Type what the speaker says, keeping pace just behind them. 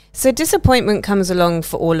So disappointment comes along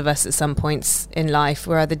for all of us at some points in life.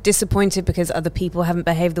 We're either disappointed because other people haven't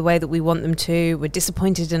behaved the way that we want them to. We're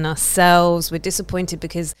disappointed in ourselves. We're disappointed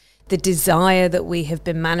because the desire that we have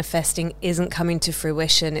been manifesting isn't coming to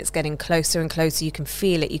fruition. It's getting closer and closer. You can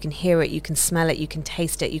feel it. You can hear it. You can smell it. You can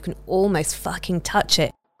taste it. You can almost fucking touch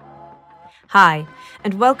it. Hi,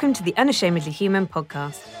 and welcome to the Unashamedly Human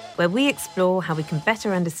podcast, where we explore how we can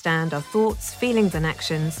better understand our thoughts, feelings and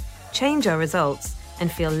actions, change our results,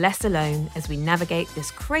 and feel less alone as we navigate this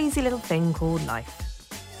crazy little thing called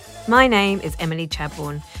life. My name is Emily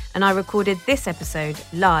Chadbourne, and I recorded this episode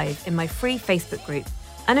live in my free Facebook group,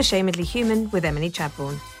 Unashamedly Human with Emily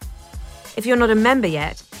Chadbourne. If you're not a member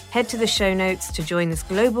yet, head to the show notes to join this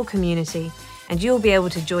global community, and you'll be able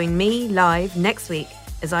to join me live next week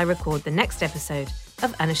as I record the next episode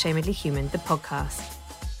of Unashamedly Human, the podcast.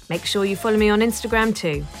 Make sure you follow me on Instagram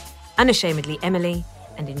too, Unashamedly Emily,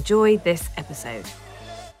 and enjoy this episode.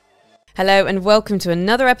 Hello and welcome to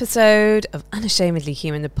another episode of Unashamedly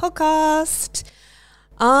Human, the podcast.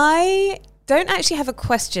 I don't actually have a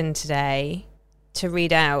question today to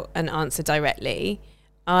read out and answer directly.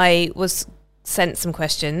 I was sent some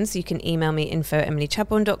questions. You can email me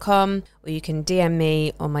info@emilychadbourne.com, or you can DM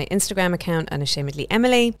me on my Instagram account, Unashamedly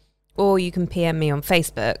Emily, or you can PM me on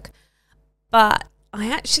Facebook. But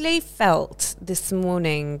I actually felt this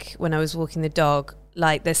morning when I was walking the dog,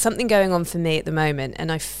 like there's something going on for me at the moment,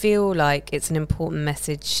 and I feel like it's an important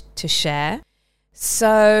message to share.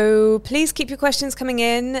 So please keep your questions coming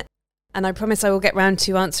in, and I promise I will get round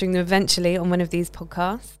to answering them eventually on one of these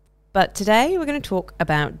podcasts. But today we're going to talk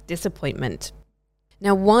about disappointment.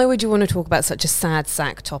 Now, why would you want to talk about such a sad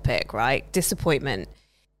sack topic, right? Disappointment.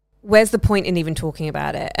 Where's the point in even talking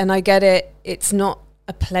about it? And I get it. It's not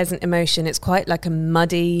a pleasant emotion. It's quite like a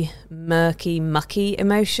muddy, murky, mucky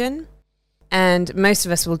emotion. And most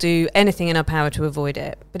of us will do anything in our power to avoid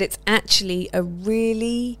it. But it's actually a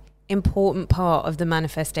really important part of the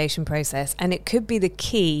manifestation process. And it could be the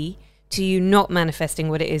key to you not manifesting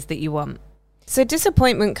what it is that you want. So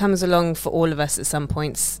disappointment comes along for all of us at some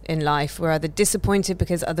points in life. We're either disappointed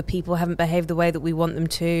because other people haven't behaved the way that we want them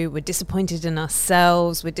to. We're disappointed in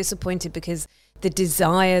ourselves. We're disappointed because the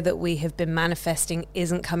desire that we have been manifesting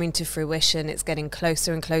isn't coming to fruition. It's getting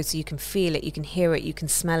closer and closer. You can feel it. You can hear it. You can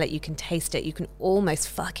smell it. You can taste it. You can almost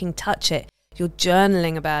fucking touch it. You're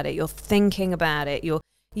journaling about it. You're thinking about it. You're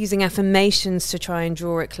using affirmations to try and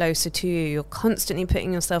draw it closer to you. You're constantly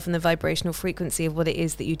putting yourself in the vibrational frequency of what it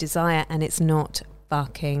is that you desire, and it's not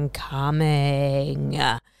fucking coming.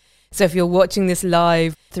 So if you're watching this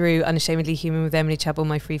live through Unashamedly Human with Emily Chadbourne,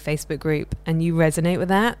 my free Facebook group, and you resonate with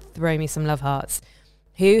that, throw me some love hearts.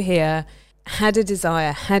 Who here had a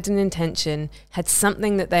desire, had an intention, had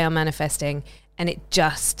something that they are manifesting, and it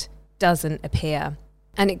just doesn't appear?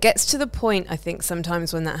 And it gets to the point, I think,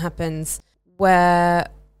 sometimes when that happens, where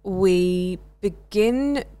we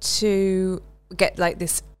begin to get like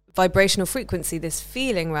this vibrational frequency, this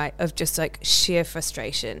feeling, right, of just like sheer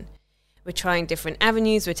frustration. We're trying different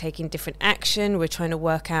avenues, we're taking different action, we're trying to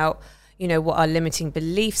work out, you know, what our limiting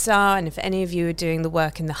beliefs are. And if any of you are doing the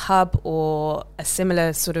work in the Hub or a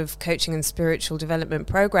similar sort of coaching and spiritual development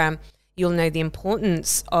program, you'll know the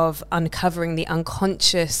importance of uncovering the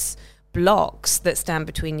unconscious blocks that stand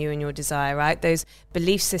between you and your desire, right? Those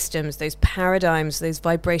belief systems, those paradigms, those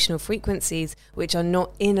vibrational frequencies, which are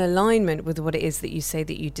not in alignment with what it is that you say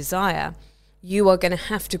that you desire. You are going to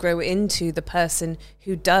have to grow into the person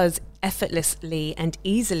who does effortlessly and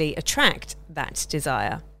easily attract that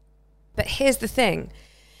desire. But here's the thing.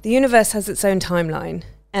 The universe has its own timeline,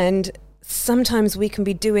 and sometimes we can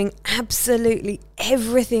be doing absolutely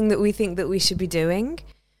everything that we think that we should be doing,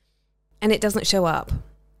 and it doesn't show up,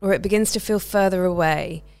 or it begins to feel further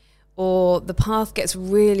away, or the path gets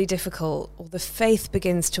really difficult, or the faith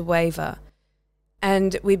begins to waver.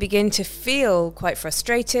 And we begin to feel quite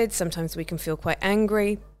frustrated. Sometimes we can feel quite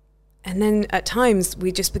angry. And then at times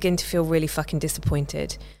we just begin to feel really fucking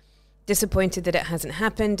disappointed. Disappointed that it hasn't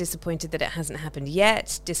happened. Disappointed that it hasn't happened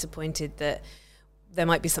yet. Disappointed that there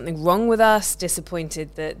might be something wrong with us.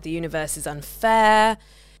 Disappointed that the universe is unfair.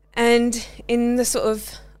 And in the sort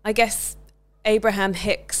of, I guess, Abraham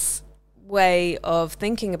Hicks way of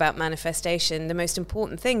thinking about manifestation, the most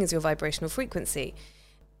important thing is your vibrational frequency.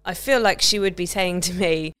 I feel like she would be saying to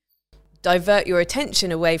me, divert your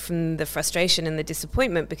attention away from the frustration and the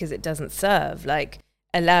disappointment because it doesn't serve. Like,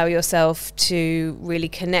 allow yourself to really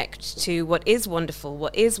connect to what is wonderful,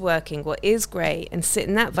 what is working, what is great, and sit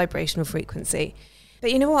in that vibrational frequency.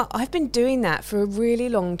 But you know what? I've been doing that for a really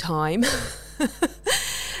long time.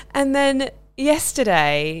 And then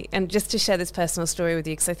yesterday, and just to share this personal story with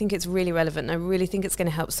you, because I think it's really relevant and I really think it's going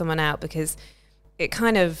to help someone out, because it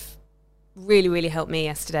kind of really, really helped me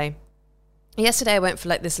yesterday. Yesterday I went for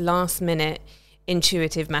like this last minute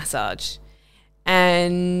intuitive massage,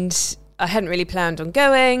 and I hadn't really planned on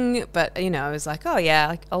going, but I was like, oh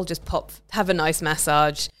yeah, I'll just have a nice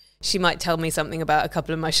massage. She might tell me something about a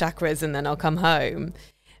couple of my chakras and then I'll come home.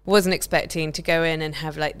 Wasn't expecting to go in and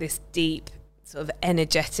have like this deep sort of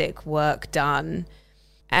energetic work done.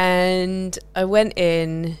 And I went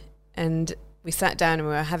in and we sat down and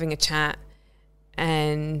we were having a chat,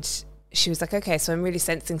 and she was like, okay, so I'm really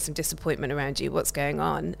sensing some disappointment around you. What's going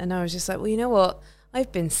on? And I was just like, well, you know what?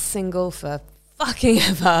 I've been single for fucking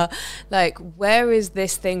ever. Like, where is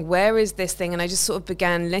this thing? Where is this thing? And I just sort of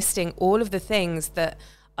began listing all of the things that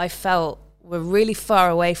I felt were really far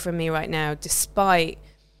away from me right now, despite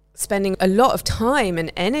spending a lot of time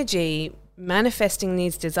and energy manifesting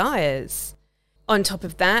these desires. On top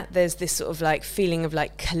of that, there's this sort of like feeling of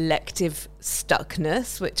like collective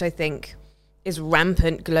stuckness, which I think is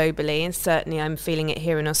rampant globally, and certainly I'm feeling it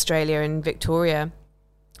here in Australia and Victoria,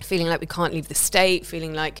 feeling like we can't leave the state,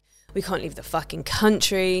 feeling like we can't leave the fucking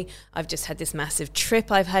country. I've just had this massive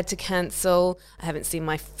trip I've had to cancel. I haven't seen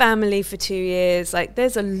my family for 2 years. Like,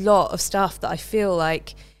 there's a lot of stuff that I feel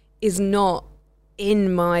like is not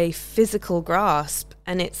in my physical grasp,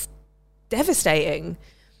 and it's devastating.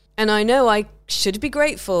 And I know I should be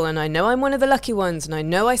grateful, and I know I'm one of the lucky ones, and I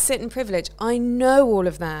know I sit in privilege. I know all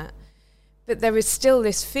of that. But there is still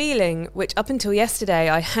this feeling, which up until yesterday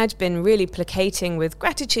I had been really placating with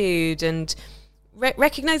gratitude and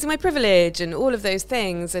recognizing my privilege and all of those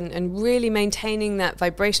things, and really maintaining that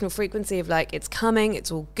vibrational frequency of like, it's coming,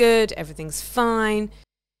 it's all good, everything's fine.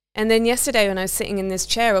 And then yesterday when I was sitting in this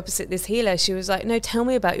chair opposite this healer, she was like, no, tell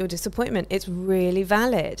me about your disappointment. It's really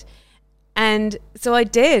valid. And so I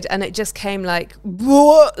did, and it just came like,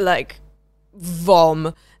 like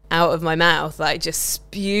vom out of my mouth, like just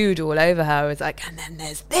spewed all over her. I was like, and then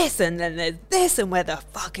there's this, and then there's this, and where the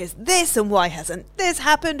fuck is this, and why hasn't this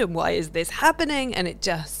happened, and why is this happening? And it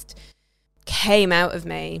just came out of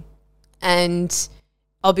me. And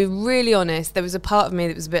I'll be really honest, there was a part of me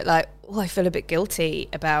that was a bit like, oh, I feel a bit guilty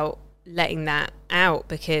about letting that out,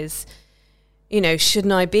 because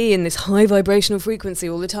shouldn't I be in this high vibrational frequency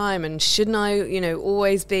all the time? And shouldn't I,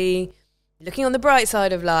 always be looking on the bright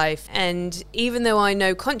side of life? And even though I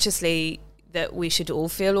know consciously that we should all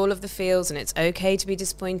feel all of the feels, and it's okay to be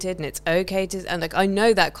disappointed, and it's okay to, and like, I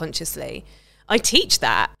know that consciously, I teach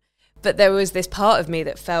that. But there was this part of me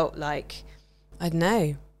that felt like, I don't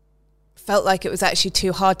know, felt like it was actually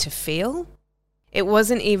too hard to feel. It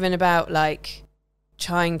wasn't even about like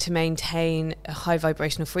trying to maintain a high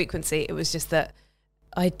vibrational frequency. It was just that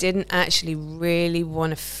I didn't actually really want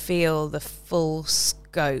to feel the full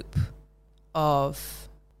scope of,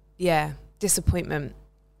 disappointment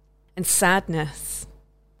and sadness.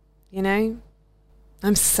 I'm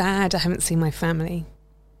sad I haven't seen my family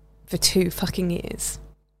for 2 fucking years.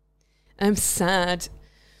 I'm sad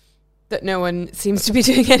that no one seems to be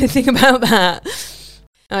doing anything about that.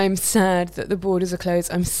 I'm sad that the borders are closed.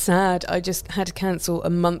 I'm sad I just had to cancel a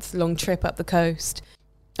month-long trip up the coast.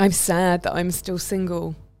 I'm sad that I'm still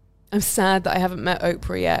single. I'm sad that I haven't met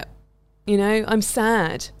Oprah yet. I'm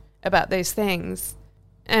sad about those things.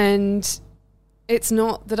 And it's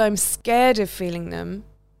not that I'm scared of feeling them.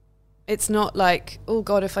 It's not like, oh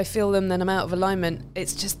God, if I feel them, then I'm out of alignment.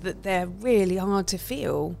 It's just that they're really hard to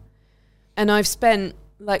feel. And I've spent,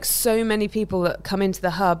 like, so many people that come into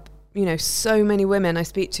the hub, so many women I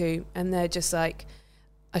speak to, and they're just like,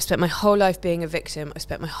 I spent my whole life being a victim. I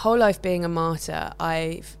spent my whole life being a martyr.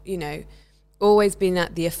 I've, always been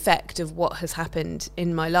at the effect of what has happened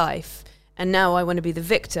in my life. And now I want to be the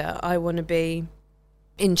victor. I want to be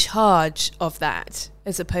in charge of that,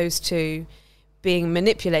 as opposed to being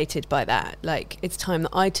manipulated by that. Like, it's time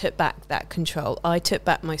that I took back that control. I took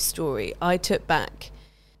back my story. I took back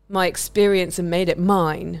my experience and made it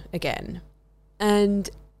mine again. And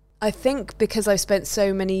I think because I've spent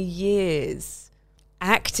so many years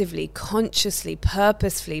actively, consciously,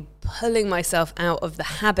 purposefully pulling myself out of the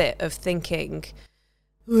habit of thinking,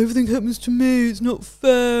 oh, everything happens to me, it's not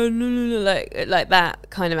fair, like that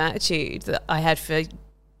kind of attitude that I had for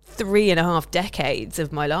 3.5 decades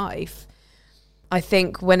of my life. I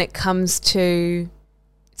think when it comes to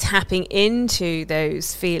tapping into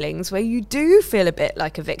those feelings where you do feel a bit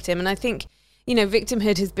like a victim, and I think,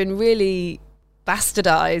 victimhood has been really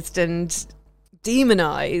bastardized and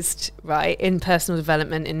demonized, right, in personal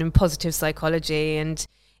development and in positive psychology and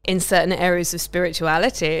in certain areas of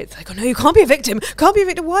spirituality. It's like, oh no, you can't be a victim.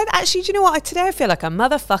 Why? Actually, do you know what? Today I feel like a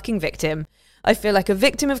motherfucking victim. I feel like a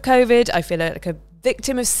victim of COVID. I feel like a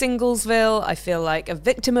victim of Singlesville. I feel like a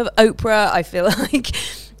victim of Oprah. I feel like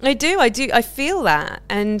I feel that.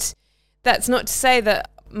 And That's not to say that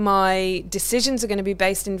my decisions are going to be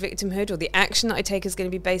based in victimhood, or the action that I take is going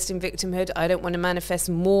to be based in victimhood. I don't want to manifest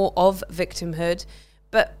more of victimhood.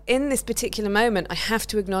 But in this particular moment, I have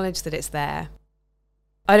to acknowledge that it's there.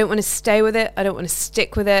 I don't want to stay with it. I don't want to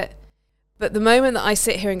stick with it. But the moment that I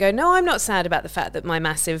sit here and go, no, I'm not sad about the fact that my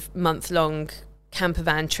massive month-long camper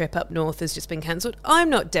van trip up north has just been cancelled. I'm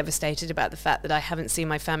not devastated about the fact that I haven't seen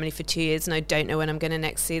my family for 2 years and I don't know when I'm going to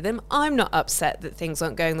next see them. I'm not upset that things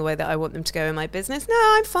aren't going the way that I want them to go in my business. No,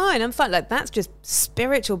 I'm fine. Like, that's just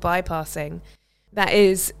spiritual bypassing. That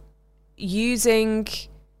is using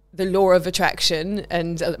the law of attraction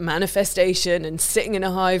and manifestation and sitting in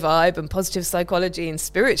a high vibe and positive psychology and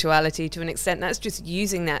spirituality to an extent. That's just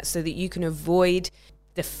using that so that you can avoid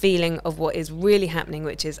the feeling of what is really happening,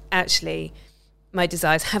 which is actually my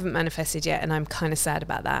desires haven't manifested yet and I'm kind of sad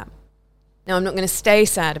about that. Now, I'm not going to stay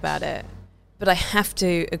sad about it, but I have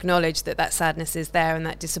to acknowledge that that sadness is there and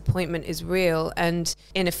that disappointment is real. And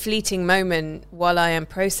in a fleeting moment, while I am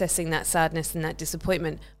processing that sadness and that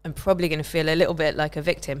disappointment, I'm probably going to feel a little bit like a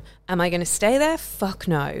victim. Am I going to stay there? Fuck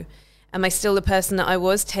no. Am I still the person that I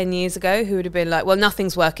was 10 years ago who would have been like, well,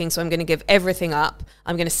 nothing's working, so I'm going to give everything up.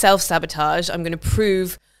 I'm going to self-sabotage. I'm going to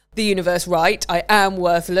prove the universe right. I am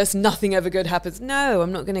worthless. Nothing ever good happens. No,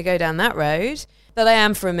 I'm not going to go down that road. But I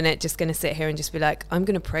am for a minute just going to sit here and just be like, I'm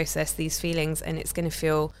going to process these feelings and it's going to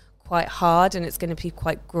feel quite hard and it's going to be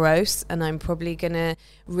quite gross, and I'm probably going to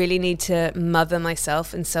really need to mother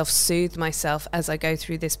myself and self-soothe myself as I go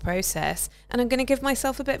through this process. And I'm going to give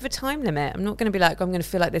myself a bit of a time limit. I'm not going to be like, I'm going to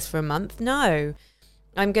feel like this for a month. No,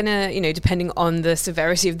 I'm going to, depending on the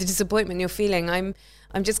severity of the disappointment you're feeling, I'm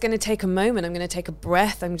just going to take a moment. I'm going to take a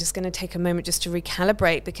breath. I'm just going to take a moment just to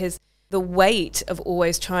recalibrate, because the weight of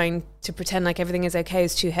always trying to pretend like everything is okay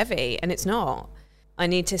is too heavy, and it's not. I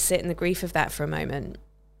need to sit in the grief of that for a moment.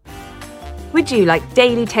 Would you like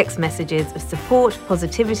daily text messages of support,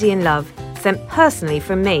 positivity and love sent personally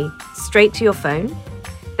from me straight to your phone?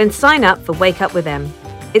 Then sign up for Wake Up With Em.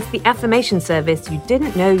 It's the affirmation service you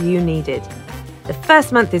didn't know you needed. The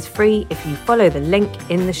first month is free if you follow the link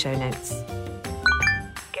in the show notes.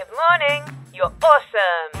 Good morning, you're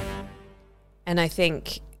awesome. And I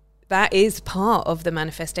think that is part of the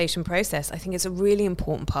manifestation process. I think it's a really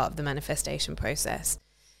important part of the manifestation process.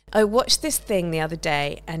 I watched this thing the other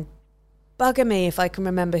day, and bugger me if I can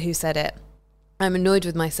remember who said it. I'm annoyed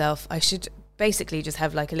with myself. I should basically just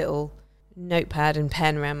have like a little notepad and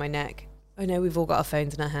pen around my neck. I know we've all got our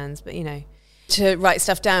phones in our hands, but to write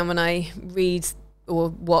stuff down when I read or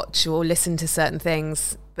watch or listen to certain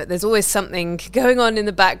things. But there's always something going on in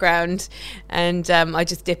the background, and I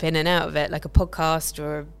just dip in and out of it, like a podcast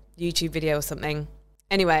or a YouTube video or something.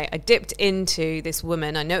 Anyway, I dipped into this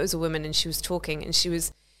woman. I know it was a woman, and she was talking, and she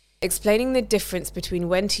was explaining the difference between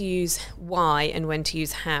when to use why and when to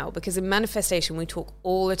use how. Because in manifestation, we talk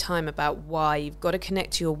all the time about why. You've got to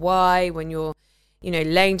connect to your why when you're,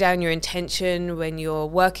 laying down your intention, when you're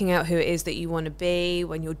working out who it is that you want to be,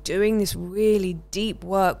 when you're doing this really deep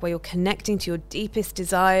work where you're connecting to your deepest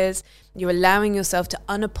desires, you're allowing yourself to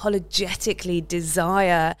unapologetically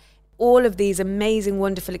desire all of these amazing,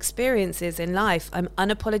 wonderful experiences in life. I'm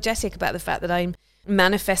unapologetic about the fact that I'm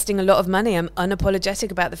manifesting a lot of money. I'm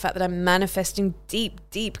unapologetic about the fact that I'm manifesting deep,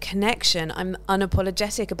 deep connection. I'm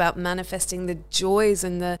unapologetic about manifesting the joys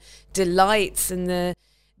and the delights and the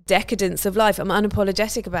decadence of life. I'm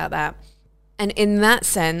unapologetic about that. And in that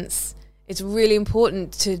sense, it's really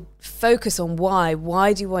important to focus on why.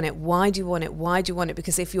 Why do you want it? Why do you want it? Why do you want it?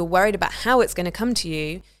 Because if you're worried about how it's going to come to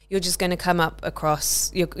you, you're just going to come up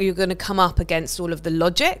against all of the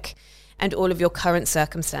logic and all of your current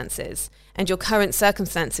circumstances. And your current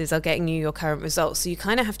circumstances are getting you your current results. So you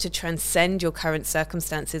kind of have to transcend your current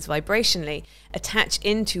circumstances vibrationally, attach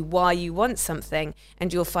into why you want something,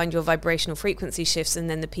 and you'll find your vibrational frequency shifts, and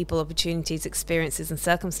then the people, opportunities, experiences, and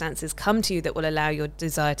circumstances come to you that will allow your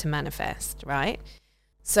desire to manifest, right?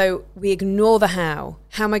 So we ignore the how.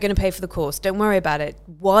 How am I going to pay for the course? Don't worry about it.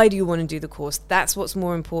 Why do you want to do the course? That's what's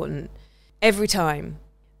more important every time.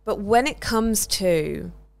 But when it comes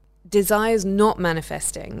to desires not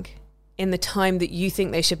manifesting in the time that you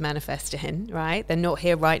think they should manifest in, right? They're not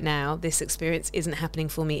here right now. This experience isn't happening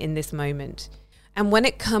for me in this moment. And when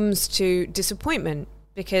it comes to disappointment,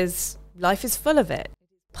 because life is full of it,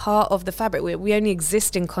 part of the fabric. We only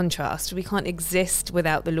exist in contrast. We can't exist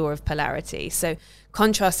without the law of polarity. So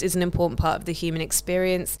contrast is an important part of the human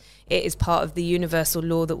experience. It is part of the universal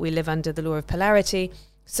law that we live under, the law of polarity.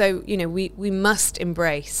 So, we must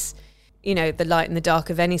embrace, the light and the dark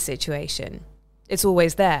of any situation. It's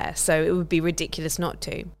always there. So it would be ridiculous not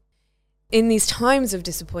to. In these times of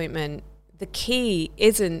disappointment, the key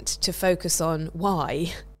isn't to focus on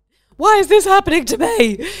why. why is this happening to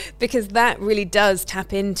me? Because that really does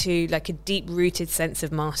tap into like a deep-rooted sense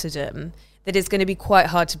of martyrdom that is going to be quite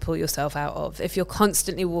hard to pull yourself out of if you're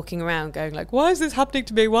constantly walking around going like, why is this happening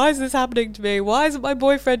to me? Why is this happening to me? Why isn't my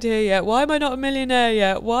boyfriend here yet? Why am I not a millionaire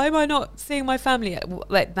yet? Why am I not seeing my family yet?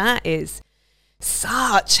 Like, that is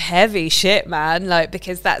such heavy shit, man. Like,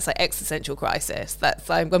 because that's like existential crisis. That's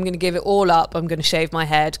like, I'm going to give it all up. I'm going to shave my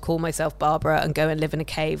head, call myself Barbara, and go and live in a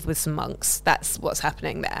cave with some monks. That's what's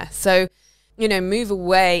happening there. So, you know, move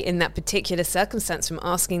away in that particular circumstance from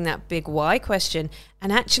asking that big why question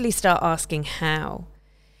and actually start asking how.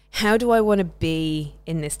 How do I want to be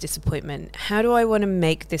in this disappointment? How do I want to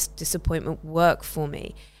make this disappointment work for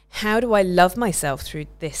me? How do I love myself through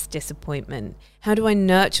this disappointment? How do I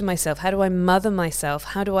nurture myself? How do I mother myself?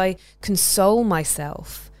 How do I console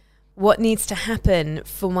myself? What needs to happen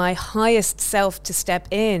for my highest self to step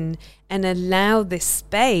in and allow this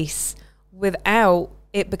space without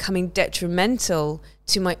it becoming detrimental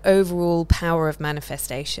to my overall power of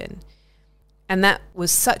manifestation? And that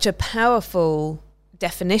was such a powerful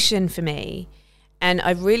definition for me. And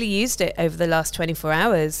I've really used it over the last 24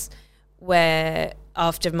 hours, where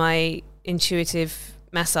after my intuitive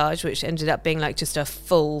massage, which ended up being like just a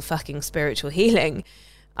full fucking spiritual healing,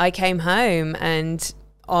 I came home and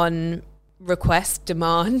on request,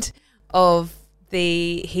 demand of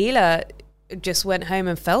the healer, just went home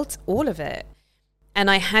and felt all of it. And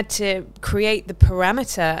I had to create the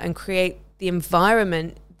parameter and create the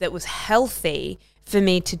environment that was healthy for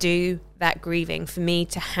me to do that grieving, for me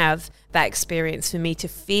to have that experience, for me to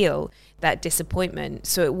feel that disappointment.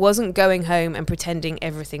 So it wasn't going home and pretending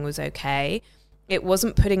everything was okay. It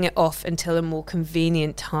wasn't putting it off until a more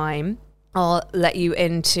convenient time. I'll let you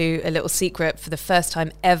into a little secret. For the first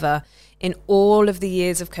time ever in all of the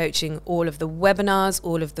years of coaching, all of the webinars,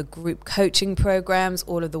 all of the group coaching programs,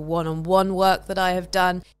 all of the one-on-one work that I have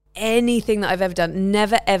done, anything that I've ever done,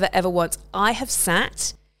 never, ever, ever once, I have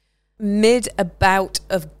sat mid a bout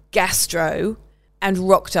of gastro and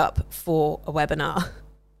rocked up for a webinar.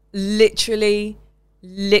 Literally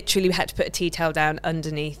had to put a tea towel down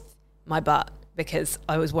underneath my butt because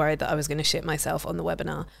I was worried that I was going to shit myself on the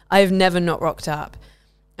webinar. I have never not rocked up.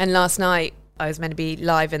 And last night I was meant to be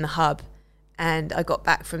live in the hub, and I got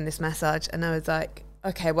back from this massage and I was like,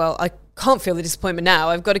 okay, well, I can't feel the disappointment now.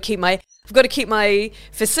 I've got to keep my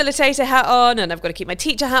facilitator hat on, and I've got to keep my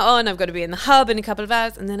teacher hat on. I've got to be in the hub in a couple of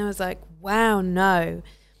hours. And then I was like, wow, no,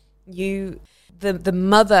 the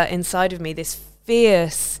mother inside of me, this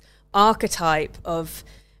fierce archetype of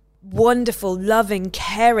wonderful, loving,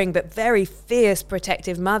 caring, but very fierce,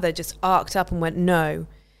 protective mother, just arced up and went, no,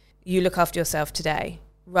 you look after yourself today.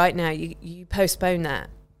 Right now, you postpone that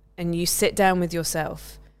and you sit down with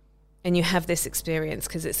yourself and you have this experience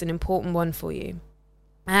because it's an important one for you.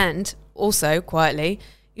 And also, quietly,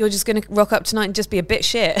 you're just going to rock up tonight and just be a bit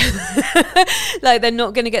shit. Like, they're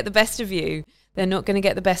not going to get the best of you. They're not going to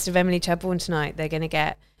get the best of Emily Chadbourne tonight. They're going to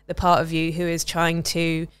get the part of you who is trying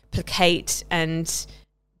to placate and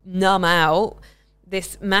numb out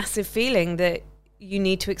this massive feeling that you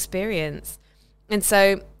need to experience. And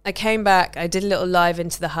so I came back, I did a little live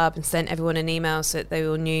into the hub and sent everyone an email so that they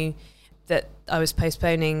all knew that I was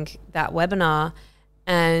postponing that webinar.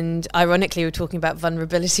 And ironically, we're talking about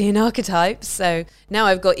vulnerability and archetypes. So now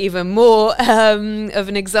I've got even more of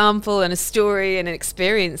an example and a story and an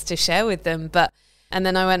experience to share with them. And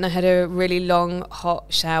then I went and I had a really long, hot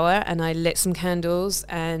shower, and I lit some candles,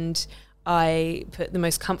 and I put the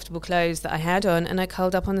most comfortable clothes that I had on, and I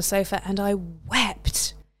curled up on the sofa and I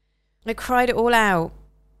wept. I cried it all out.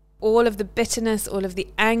 All of the bitterness, all of the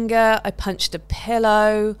anger. I punched a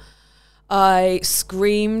pillow. I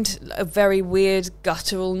screamed a very weird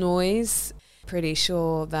guttural noise. Pretty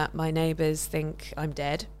sure that my neighbours think I'm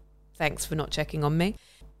dead. Thanks for not checking on me.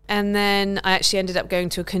 And then I actually ended up going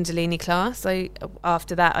to a Kundalini class.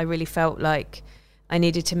 After that, I really felt like I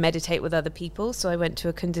needed to meditate with other people. So I went to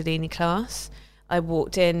a Kundalini class. I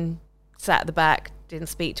walked in, sat at the back, didn't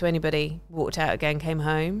speak to anybody, walked out again, came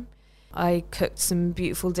home. I cooked some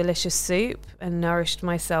beautiful, delicious soup and nourished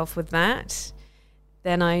myself with that.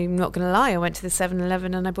 Then I'm not going to lie, I went to the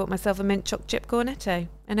 7-Eleven and I bought myself a mint choc chip cornetto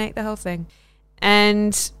and ate the whole thing.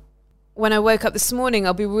 And when I woke up this morning,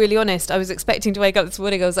 I'll be really honest, I was expecting to wake up this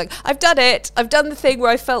morning. I was like, I've done it. I've done the thing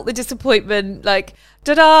where I felt the disappointment, like,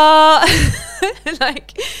 ta-da!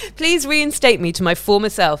 Like, please reinstate me to my former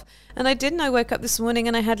self. And I didn't. I woke up this morning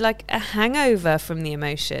and I had like a hangover from the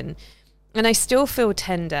emotion. And I still feel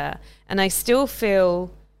tender. And I still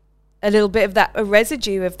feel a little bit of that, a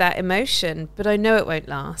residue of that emotion. But I know it won't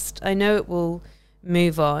last. I know it will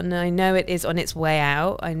move on. I know it is on its way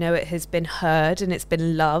out. I know it has been heard and it's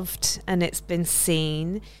been loved and it's been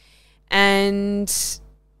seen. And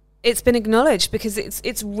it's been acknowledged because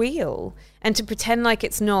it's real. And to pretend like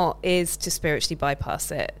it's not is to spiritually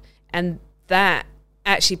bypass it. And that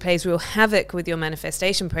actually plays real havoc with your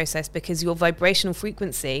manifestation process, because your vibrational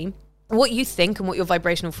frequency, what you think and what your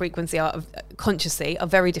vibrational frequency are consciously, are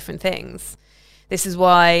very different things. This is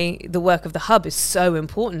why the work of the hub is so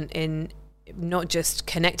important in not just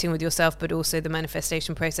connecting with yourself, but also the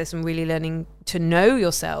manifestation process and really learning to know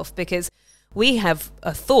yourself. Because we have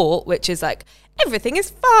a thought which is like, everything is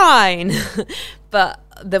fine. But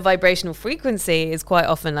the vibrational frequency is quite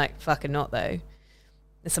often like, fucking not though.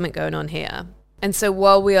 There's something going on here. And so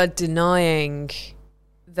while we are denying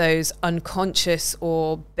those unconscious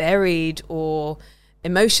or buried or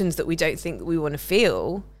emotions that we don't think that we want to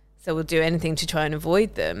feel, so we'll do anything to try and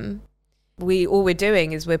avoid them, all we're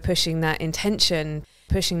doing is we're pushing that intention,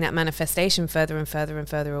 pushing that manifestation further and further and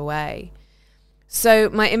further away. So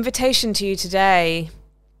my invitation to you today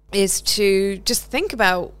is to just think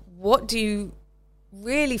about, what do you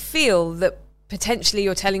really feel that potentially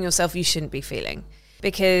you're telling yourself you shouldn't be feeling?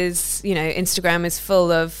 Because, you know, Instagram is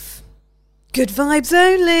full of good vibes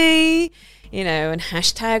only, you know, and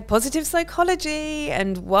hashtag positive psychology.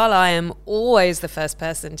 And while I am always the first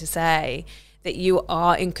person to say that you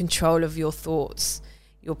are in control of your thoughts,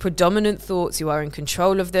 your predominant thoughts, you are in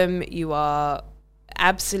control of them, you are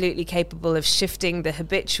absolutely capable of shifting the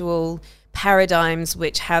habitual paradigms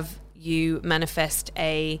which have you manifest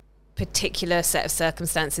a particular set of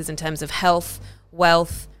circumstances in terms of health,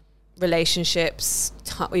 wealth, relationships,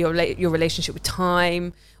 your relationship with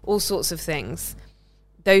time, all sorts of things.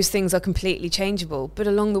 Those things are completely changeable. But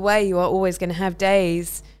along the way, you are always going to have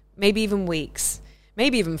days, maybe even weeks,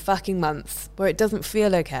 maybe even fucking months, where it doesn't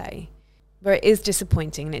feel okay, where it is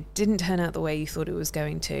disappointing and it didn't turn out the way you thought it was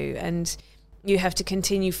going to. And you have to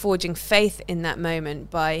continue forging faith in that moment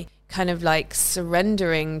by kind of like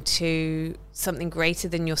surrendering to something greater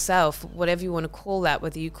than yourself, whatever you want to call that,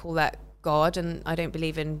 whether you call that God. And I don't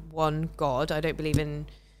believe in one God. I don't believe in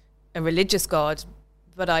a religious God,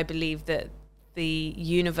 but I believe that the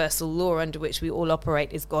universal law under which we all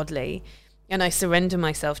operate is godly. And I surrender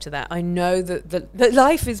myself to that. I know that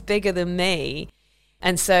life is bigger than me.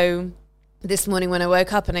 And so this morning when I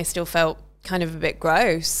woke up and I still felt kind of a bit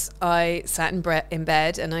gross, I sat in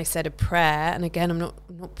bed and I said a prayer. And again, I'm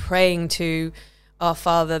not praying to our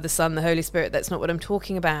Father, the Son, the Holy Spirit. That's not what I'm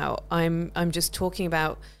talking about. I'm just talking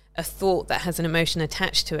about a thought that has an emotion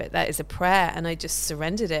attached to it. That is a prayer. And I just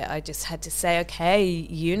surrendered it. I just had to say, okay,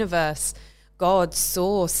 universe, God,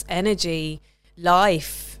 source, energy,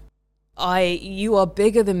 life, you are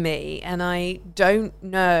bigger than me. And I don't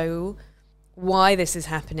know why this is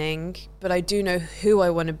happening, but I do know who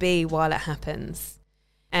I want to be while it happens.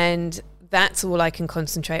 And that's all I can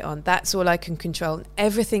concentrate on. That's all I can control.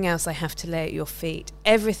 Everything else I have to lay at your feet.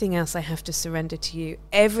 Everything else I have to surrender to you.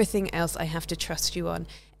 Everything else I have to trust you on.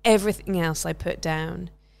 Everything else I put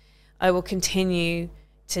down. I will continue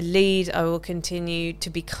to lead. I will continue to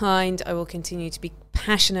be kind. I will continue to be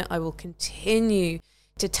passionate. I will continue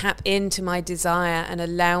to tap into my desire and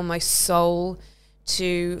allow my soul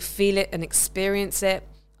to feel it and experience it.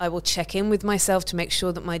 I will check in with myself to make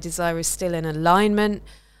sure that my desire is still in alignment.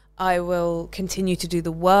 I will continue to do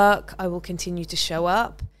the work. I will continue to show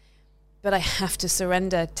up. But I have to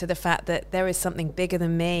surrender to the fact that there is something bigger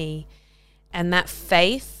than me. And that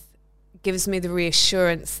faith gives me the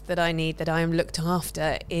reassurance that I need, that I am looked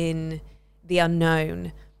after in the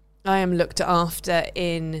unknown. I am looked after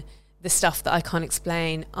in the stuff that I can't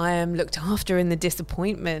explain. I am looked after in the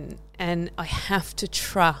disappointment. And I have to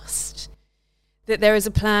trust that there is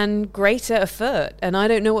a plan greater afoot. And I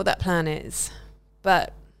don't know what that plan is,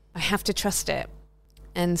 but I have to trust it.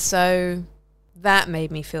 And so that made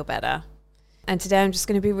me feel better. And today I'm just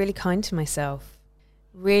going to be really kind to myself.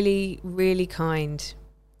 Really, really kind.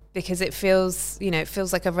 Because it feels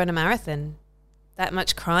like I've run a marathon. That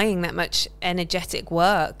much crying, that much energetic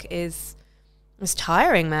work is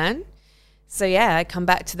tiring, man. So yeah, I come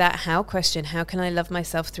back to that how question. How can I love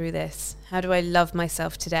myself through this? How do I love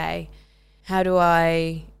myself today? How do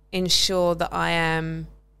I ensure that I am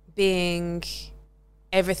being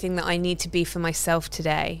everything that I need to be for myself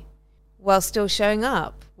today, while still showing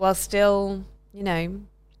up, while still,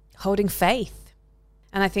 holding faith?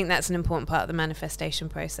 And I think that's an important part of the manifestation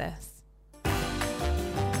process.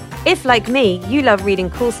 If, like me, you love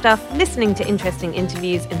reading cool stuff, listening to interesting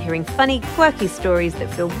interviews, and hearing funny, quirky stories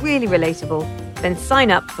that feel really relatable, then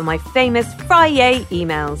sign up for my famous Friday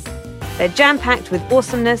emails. They're jam-packed with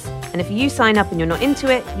awesomeness, and if you sign up and you're not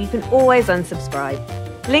into it, you can always unsubscribe.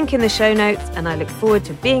 Link in the show notes, and I look forward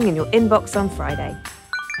to being in your inbox on Friday.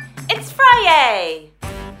 It's Friday!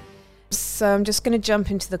 So I'm just going to jump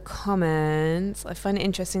into the comments. I find it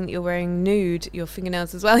interesting that you're wearing nude, your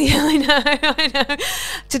fingernails as well. Yeah, I know.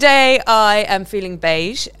 Today I am feeling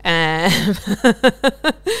beige. Yeah,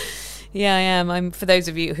 I am. For those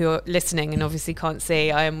of you who are listening and obviously can't see,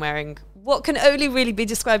 I am wearing what can only really be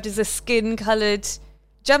described as a skin-coloured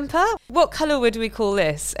jumper. What colour would we call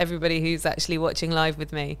this, everybody who's actually watching live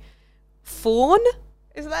with me? Fawn?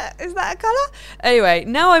 Is that a colour? Anyway,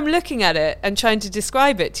 now I'm looking at it and trying to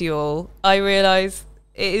describe it to you all, I realise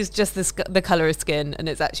it is just the colour of skin, and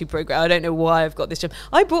it's actually I don't know why I've got this jumper.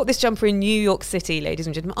 I bought this jumper in New York City, ladies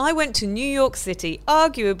and gentlemen. I went to New York City,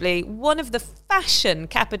 arguably one of the fashion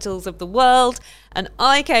capitals of the world, and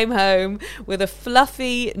I came home with a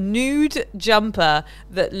fluffy nude jumper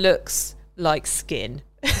that looks like skin.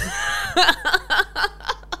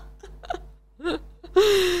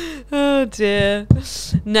 Oh dear.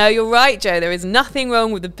 No, you're right, Joe. There is nothing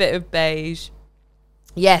wrong with a bit of beige.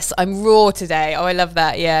 Yes, I'm raw today. Oh, I love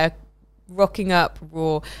that. Yeah. Rocking up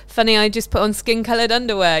raw. Funny, I just put on skin-coloured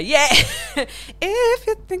underwear. Yeah. If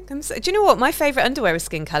you think I'm so... Do you know what? My favourite underwear is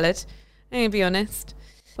skin-coloured. I'm going to be honest.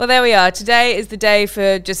 Well, there we are. Today is the day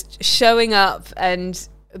for just showing up and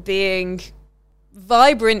being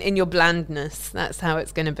vibrant in your blandness. That's how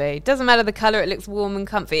it's going to be. Doesn't matter the colour, it looks warm and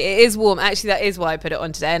comfy. It is warm. Actually, that is why I put it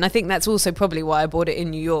on today. And I think that's also probably why I bought it in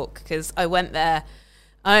New York, because I went there.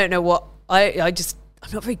 I don't know what...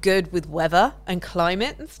 I'm not very good with weather and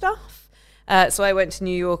climate and stuff. So I went to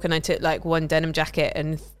New York and I took like one denim jacket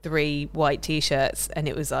and 3 white t-shirts, and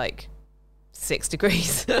it was like 6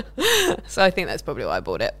 degrees. So I think that's probably why I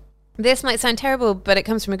bought it. This might sound terrible, but it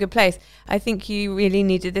comes from a good place. I think you really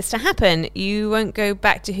needed this to happen. You won't go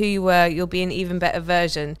back to who you were. You'll be an even better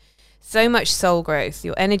version. So much soul growth.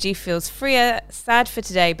 Your energy feels freer, sad for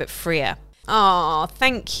today, but freer. Oh,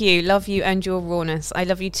 thank you. Love you and your rawness. I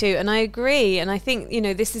love you too. And I agree. And I think,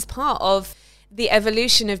 this is part of the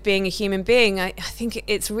evolution of being a human being. I think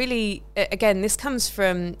it's really, again, this comes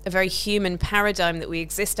from a very human paradigm that we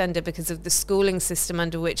exist under because of the schooling system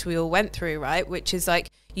under which we all went through, right? Which is like,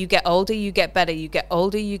 you get older, you get better. You get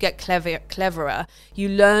older, you get cleverer. You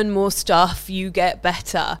learn more stuff, you get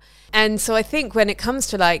better. And so I think when it comes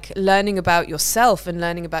to like learning about yourself and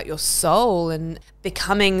learning about your soul and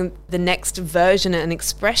becoming the next version and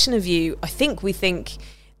expression of you, I think we think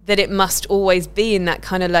that it must always be in that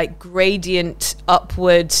kind of like gradient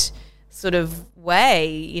upward sort of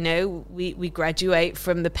way. We graduate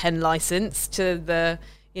from the pen license to the,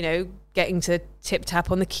 getting to tip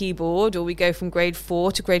tap on the keyboard, or we go from grade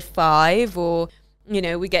 4 to grade 5, or,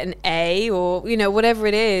 we get an A, or, whatever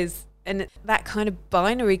it is. And that kind of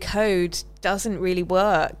binary code doesn't really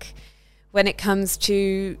work when it comes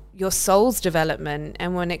to your soul's development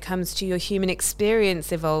and when it comes to your human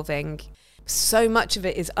experience evolving. So much of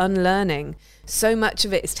it is unlearning. So much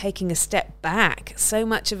of it is taking a step back. So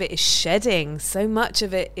much of it is shedding. So much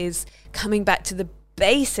of it is coming back to the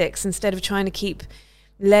basics instead of trying to keep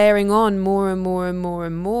layering on more and more and more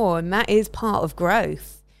and more. And that is part of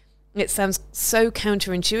growth. It sounds so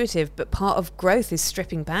counterintuitive, but part of growth is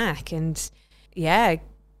stripping back and,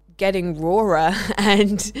 getting rawer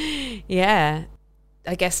and, I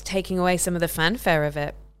guess taking away some of the fanfare of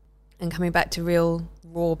it and coming back to real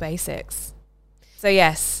raw basics. So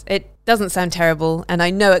yes, it doesn't sound terrible, and I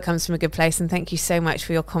know it comes from a good place, and thank you so much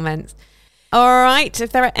for your comments. All right,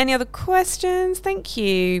 if there are any other questions, thank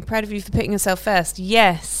you. Proud of you for putting yourself first.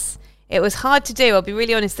 Yes. It was hard to do. I'll be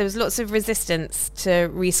really honest. There was lots of resistance to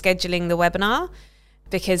rescheduling the webinar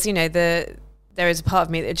because, there is a part of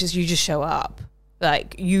me that you just show up.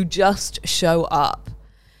 Like, you just show up.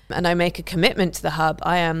 And I make a commitment to the hub.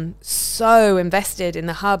 I am so invested in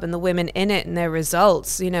the hub and the women in it and their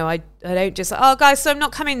results. I don't just, oh, guys, so I'm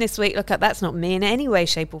not coming this week. Look, that's not me in any way,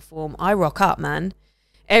 shape or form. I rock up, man.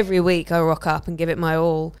 Every week I rock up and give it my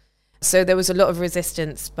all. So there was a lot of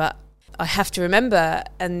resistance, but I have to remember,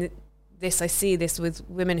 and I see this with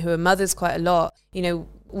women who are mothers quite a lot.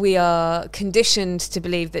 We are conditioned to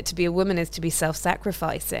believe that to be a woman is to be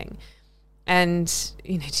self-sacrificing. And,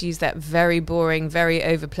 to use that very boring, very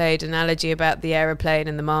overplayed analogy about the aeroplane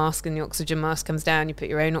and the mask, and the oxygen mask comes down, you put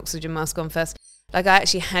your own oxygen mask on first. Like, I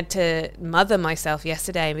actually had to mother myself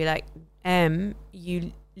yesterday and be like,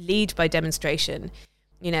 you lead by demonstration.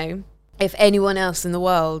 If anyone else in the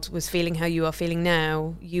world was feeling how you are feeling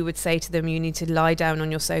now, you would say to them, you need to lie down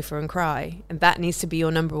on your sofa and cry. And that needs to be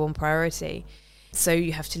your number one priority. So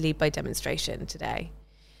you have to lead by demonstration today.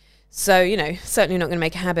 So, certainly not going to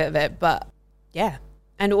make a habit of it, but yeah.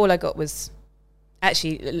 And all I got was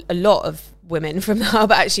actually a lot of women from the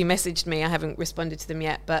hub actually messaged me. I haven't responded to them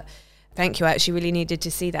yet, but thank you. I actually really needed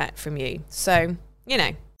to see that from you. So,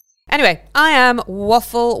 Anyway, I am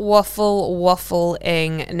waffling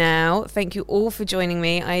now. Thank you all for joining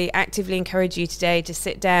me. I actively encourage you today to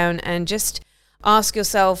sit down and just ask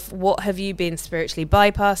yourself, what have you been spiritually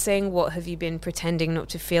bypassing? What have you been pretending not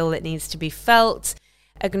to feel that needs to be felt?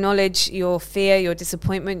 Acknowledge your fear, your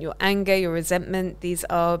disappointment, your anger, your resentment. These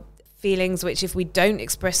are feelings which, if we don't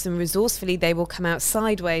express them resourcefully, they will come out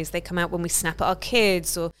sideways. They come out when we snap at our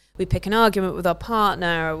kids, or we pick an argument with our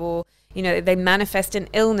partner, or they manifest an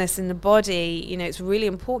illness in the body. It's really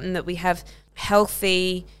important that we have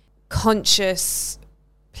healthy, conscious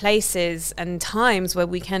places and times where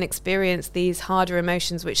we can experience these harder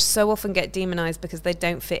emotions, which so often get demonized because they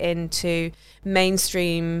don't fit into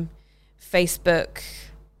mainstream Facebook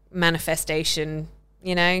manifestation.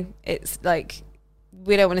 It's like,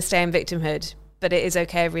 we don't want to stay in victimhood, but it is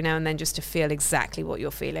okay every now and then just to feel exactly what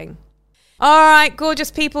you're feeling. All right, gorgeous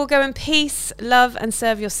people, go in peace, love and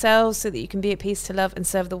serve yourselves so that you can be at peace to love and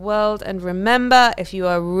serve the world. And remember, if you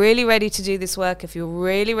are really ready to do this work, if you're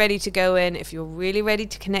really ready to go in, if you're really ready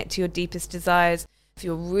to connect to your deepest desires, if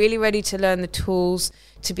you're really ready to learn the tools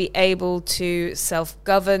to be able to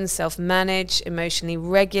self-govern, self-manage, emotionally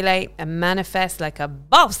regulate and manifest like a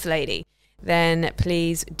boss lady, then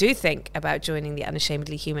please do think about joining the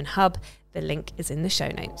Unashamedly Human Hub. The link is in the show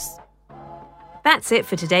notes. That's it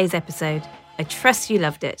for today's episode. I trust you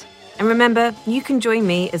loved it. And remember, you can join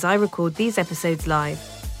me as I record these episodes live.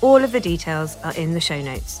 All of the details are in the show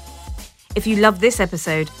notes. If you love this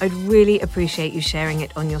episode, I'd really appreciate you sharing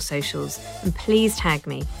it on your socials. And please tag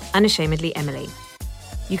me, Unashamedly Emily.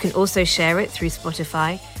 You can also share it through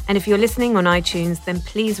Spotify. And if you're listening on iTunes, then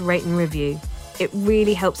please rate and review. It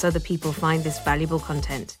really helps other people find this valuable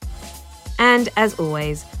content. And as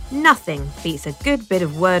always, nothing beats a good bit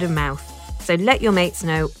of word of mouth. So let your mates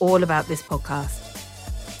know all about this podcast.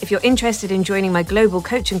 If you're interested in joining my global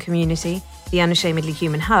coaching community, the Unashamedly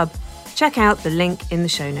Human Hub, check out the link in the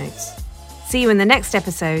show notes. See you in the next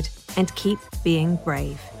episode, and keep being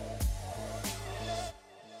brave.